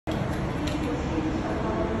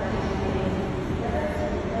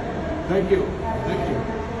Thank you. Thank you.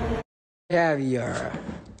 Caviar.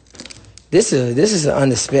 This is an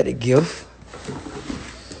unexpected gift.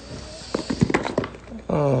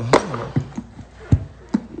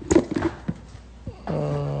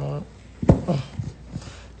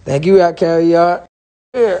 Thank you, Caviar.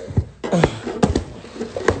 Here.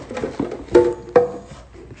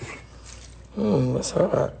 That's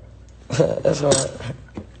hard. That's hard.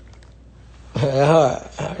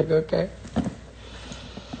 That's hard. Okay.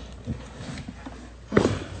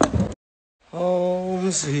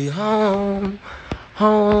 Home sweet home,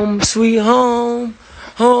 home sweet home,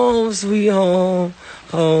 home sweet home,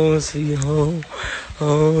 home sweet home,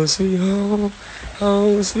 home sweet home,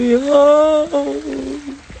 home sweet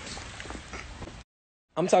home.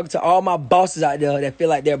 I'm talking to all my bosses out there that feel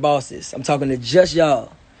like they're bosses. I'm talking to just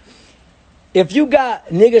y'all. If you got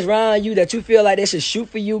niggas around you that you feel like they should shoot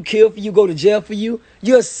for you, kill for you, go to jail for you,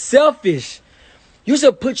 you're selfish. You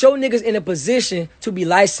should put your niggas in a position to be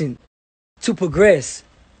licensed, to progress,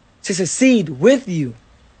 to succeed with you.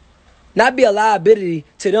 Not be a liability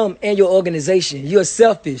to them and your organization. You're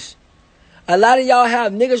selfish. A lot of y'all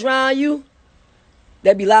have niggas around you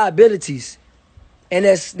that be liabilities. And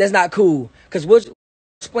that's not cool. Because what you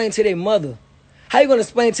explain to their mother? How you going to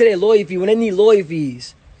explain to their lawyer fee when they need lawyer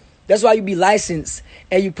fees? That's why you be licensed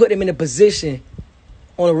and you put them in a position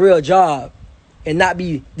on a real job and not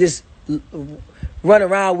be this run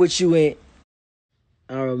around with you. And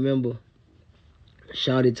I remember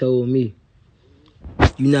Shawty told me,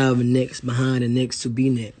 you not even next behind the next to be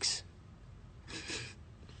next.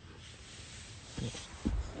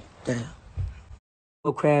 Damn.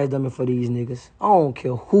 No crash dummy for these niggas. I don't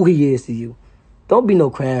care who he is to you. Don't be no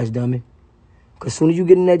crash dummy. Because soon as you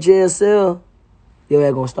get in that jail cell, your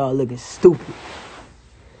ass gonna start looking stupid.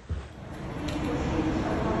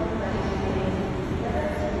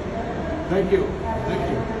 Thank you.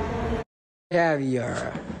 Thank you.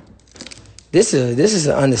 Caviar. This is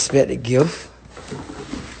an unexpected gift.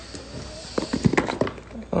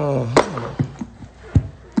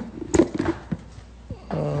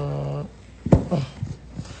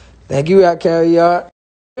 Thank you, Caviar.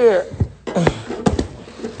 Here.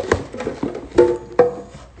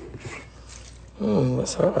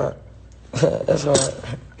 That's hard. That's hard.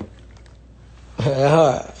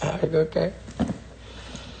 That's hard. Okay.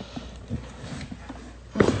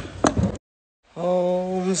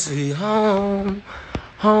 Home sweet home,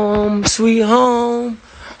 home sweet home,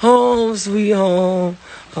 home sweet home,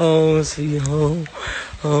 home sweet home,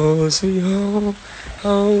 home sweet home,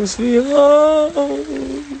 home sweet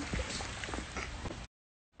home.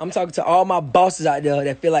 I'm talking to all my bosses out there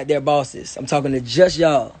that feel like they're bosses. I'm talking to just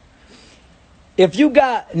y'all. If you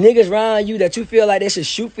got niggas around you that you feel like they should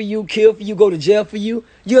shoot for you, kill for you, go to jail for you,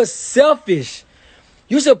 you're selfish.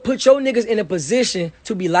 You should put your niggas in a position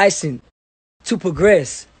to be licensed, to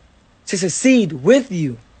progress, to succeed with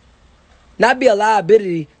you. Not be a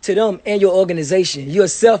liability to them and your organization. You're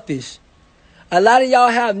selfish. A lot of y'all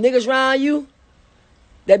have niggas around you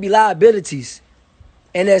that be liabilities.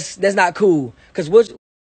 And that's not cool. Because what you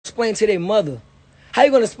explain to their mother? How you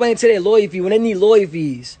going to explain to their lawyer fee when they need lawyer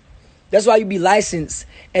fees? That's why you be licensed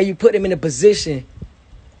and you put them in a position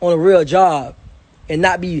on a real job and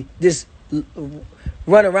not be this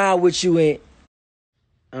run around with you. And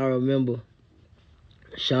I remember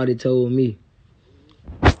Shawty told me,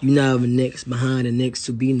 you not even next behind the next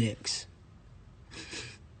to be next.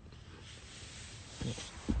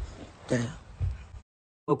 Damn.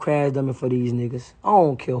 No crash dummy for these niggas. I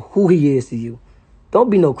don't care who he is to you. Don't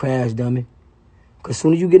be no crash dummy. Because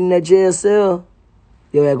soon as you get in that jail cell,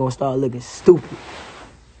 your ass gonna start looking stupid.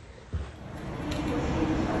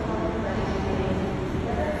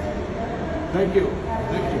 Thank you.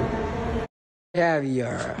 Thank you.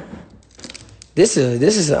 Caviar. This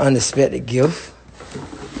is an unexpected gift.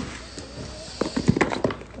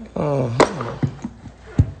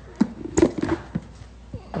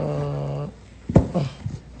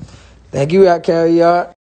 Thank you,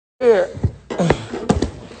 Caviar. Here.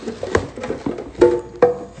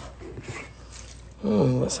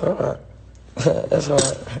 That's hard. That's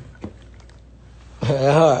hard.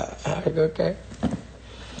 That's hard. Okay.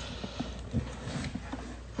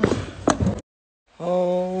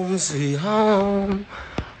 Home sweet home,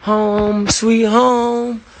 home sweet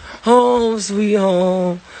home, home sweet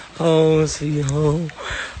home, home sweet home,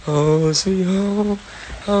 home sweet home,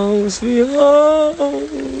 home sweet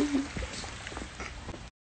home.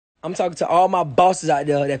 I'm talking to all my bosses out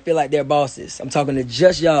there that feel like they're bosses. I'm talking to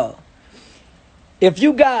just y'all. If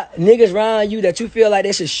you got niggas around you that you feel like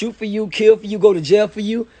they should shoot for you, kill for you, go to jail for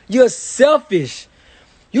you, you're selfish.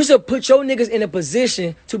 You should put your niggas in a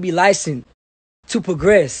position to be licensed, to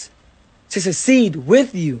progress, to succeed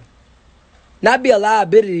with you, not be a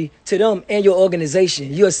liability to them and your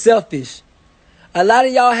organization. You're selfish. A lot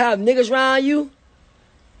of y'all have niggas around you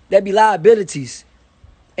that be liabilities,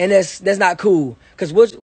 and that's not cool. Cause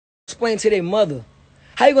what explain to their mother?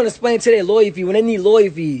 How you gonna explain to their lawyer fee when they need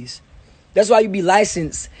lawyer fees? That's why you be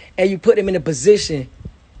licensed and you put them in a position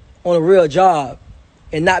on a real job,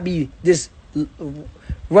 and not be this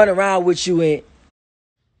run around with you. And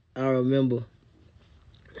I remember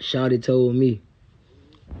Shawty told me,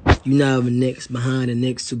 "You not even next behind the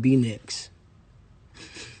next to be next."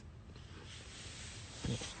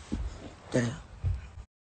 Damn.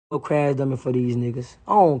 No crash dummy for these niggas.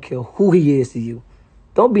 I don't care who he is to you.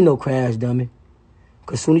 Don't be no crash dummy.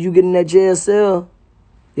 Cause soon as you get in that jail cell,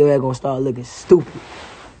 your ass gonna start looking stupid.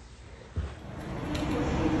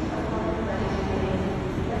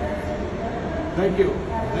 Thank you.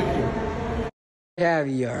 Thank you.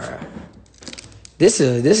 Caviar. This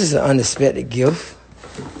is an unexpected gift.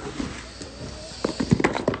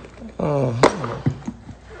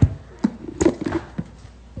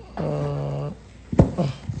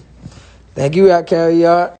 Thank you,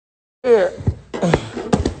 Caviar. Here.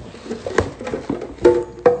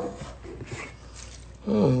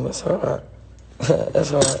 That's hard. That's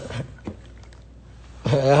hard.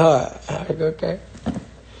 That's hard. Okay.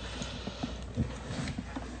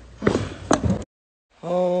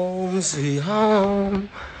 Home sweet home,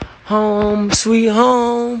 home sweet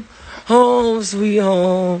home, home sweet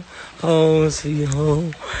home, home sweet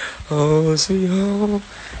home, home sweet home,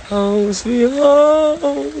 home sweet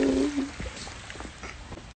home.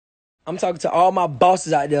 I'm talking to all my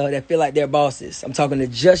bosses out there that feel like they're bosses. I'm talking to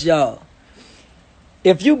just y'all.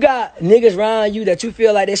 If you got niggas around you that you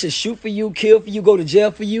feel like they should shoot for you, kill for you, go to jail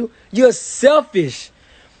for you, you're selfish.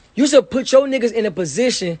 You should put your niggas in a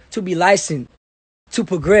position to be licensed, to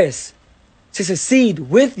progress, to succeed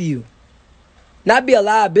with you, not be a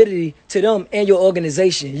liability to them and your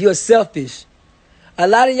organization. You're selfish. A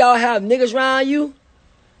lot of y'all have niggas around you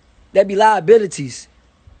that be liabilities,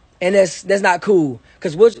 and that's not cool.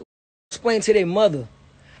 Cause what explain to their mother?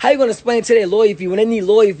 How you gonna explain to their lawyer fee when they need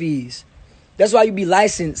lawyer fees? That's why you be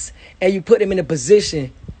licensed and you put them in a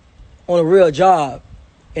position on a real job,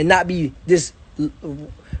 and not be this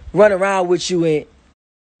run around with you. And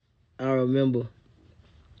I remember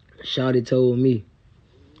Shawty told me,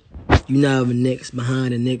 "You not even next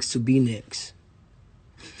behind the next to be next."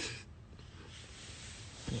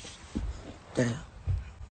 Damn.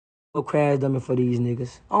 No crash dummy for these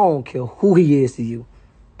niggas. I don't care who he is to you.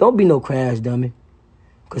 Don't be no crash dummy.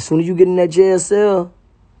 Cause soon as you get in that jail cell,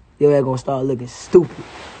 your ass gonna start looking stupid.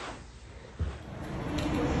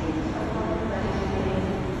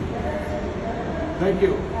 Thank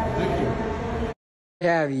you. Thank you.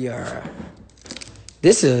 Caviar.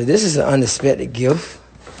 This is an unexpected gift.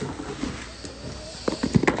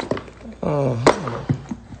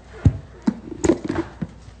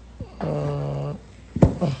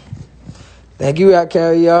 Thank you,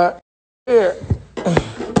 Caviar. Here.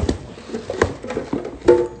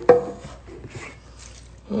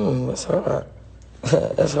 That's hard.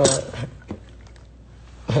 That's hard.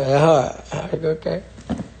 That's hard. Okay.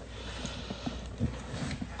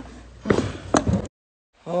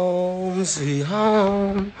 Home sweet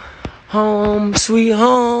home, home sweet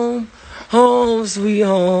home, home sweet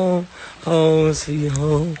home, home sweet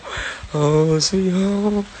home, home sweet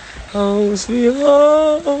home, home sweet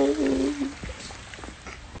home.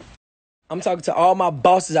 I'm talking to all my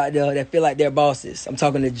bosses out there that feel like they're bosses. I'm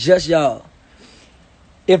talking to just y'all.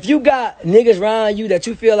 If you got niggas around you that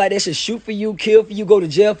you feel like they should shoot for you, kill for you, go to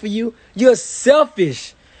jail for you, you're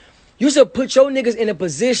selfish. You should put your niggas in a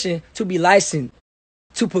position to be licensed,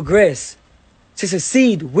 to progress, to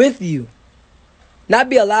succeed with you, not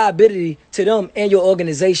be a liability to them and your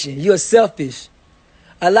organization. You're selfish.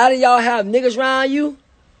 A lot of y'all have niggas around you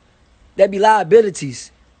that be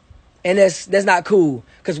liabilities, and that's not cool.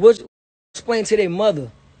 Cause what explain to their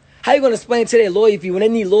mother? How you gonna explain to their lawyer fee when they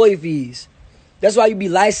need lawyer fees? That's why you be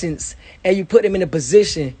licensed and you put them in a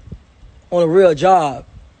position on a real job,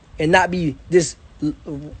 and not be this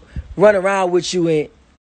run around with you. And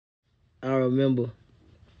I remember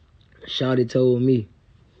Shawty told me,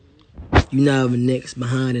 "You not even next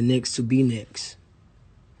behind the next to be next."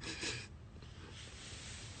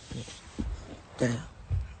 Damn.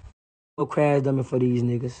 No crash dummy for these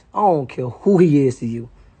niggas. I don't care who he is to you.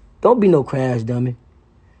 Don't be no crash dummy.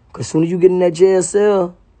 Cause soon as you get in that jail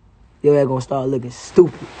cell, your ass gonna start looking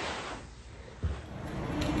stupid.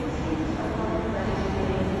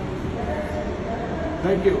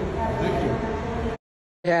 Thank you. Thank you.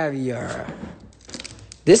 Caviar.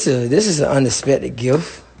 This is an unexpected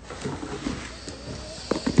gift.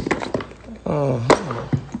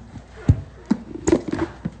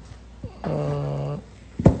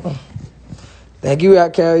 Thank you,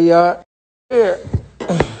 out carry yard. Here.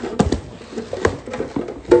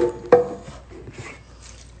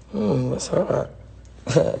 That's hard.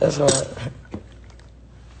 That's hard.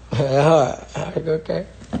 That's hard. Okay.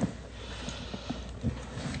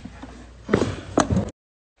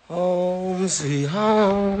 Home sweet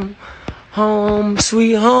home, home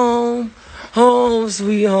sweet home, home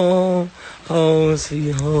sweet home, home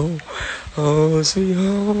sweet home, home sweet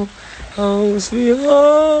home, home sweet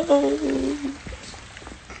home.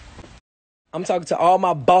 I'm talking to all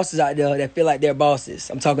my bosses out there that feel like they're bosses.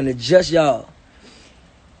 I'm talking to just y'all.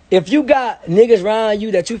 If you got niggas around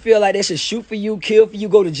you that you feel like they should shoot for you, kill for you,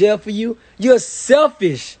 go to jail for you, you're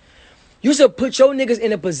selfish. You should put your niggas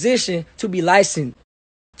in a position to be licensed,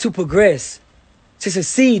 to progress, to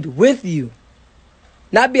succeed with you.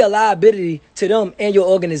 Not be a liability to them and your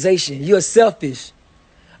organization. You're selfish.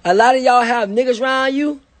 A lot of y'all have niggas around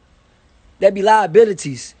you that be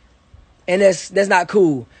liabilities. And that's not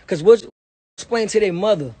cool. Because what you explain to their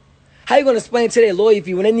mother? How you going to explain to their lawyer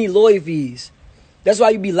fee when they need lawyer fees? That's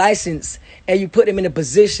why you be licensed and you put them in a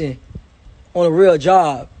position on a real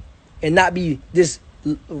job and not be just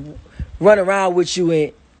run around with you.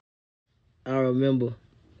 And I remember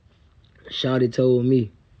Shawty told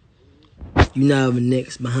me, you not even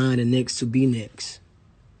next behind the next to be next.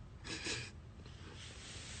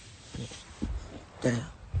 Damn.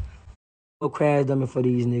 No crash dummy for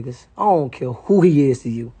these niggas. I don't care who he is to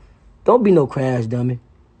you. Don't be no crash dummy.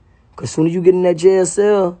 Because soon as you get in that jail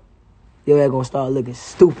cell, your ass gonna start looking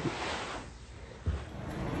stupid.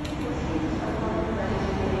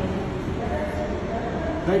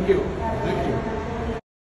 Thank you. Thank you.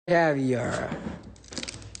 Caviar.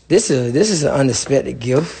 This is an unexpected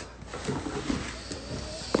gift.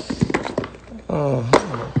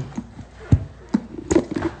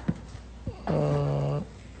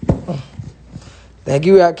 Thank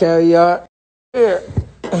you, out caviar. Here.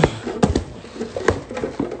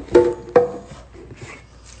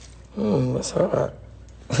 That's hard.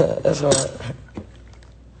 That's hard.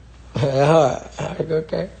 That's hard.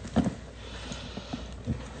 Okay.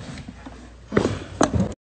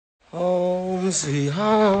 Home sweet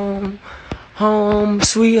home, home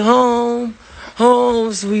sweet home,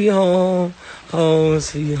 home sweet home, home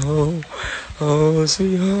sweet home, home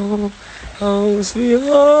sweet home, home sweet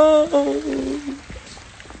home.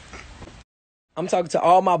 I'm talking to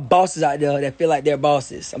all my bosses out there that feel like they're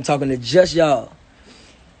bosses. I'm talking to just y'all.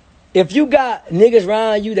 If you got niggas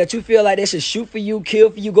around you that you feel like they should shoot for you, kill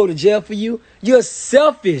for you, go to jail for you, you're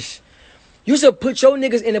selfish. You should put your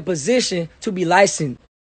niggas in a position to be licensed,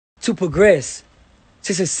 to progress,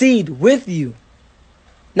 to succeed with you.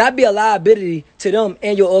 Not be a liability to them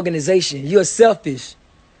and your organization. You're selfish.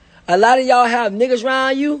 A lot of y'all have niggas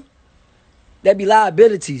around you that be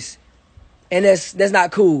liabilities. And that's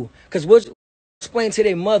not cool. Because what you explain to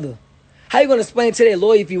their mother? How you going to explain to their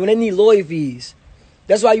lawyer fee when they need lawyer fees?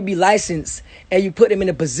 That's why you be licensed and you put them in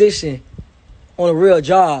a position on a real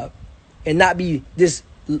job and not be just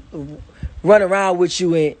run around with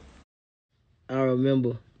you. And I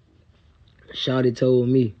remember Shawty told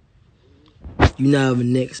me, you not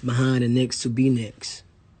even next behind the next to be next.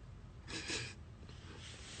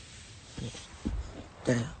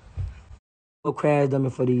 Damn. No crash dummy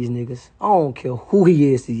for these niggas. I don't care who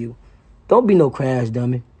he is to you. Don't be no crash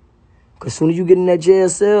dummy. Because soon as you get in that jail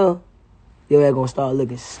cell, your ass gonna start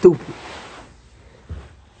looking stupid.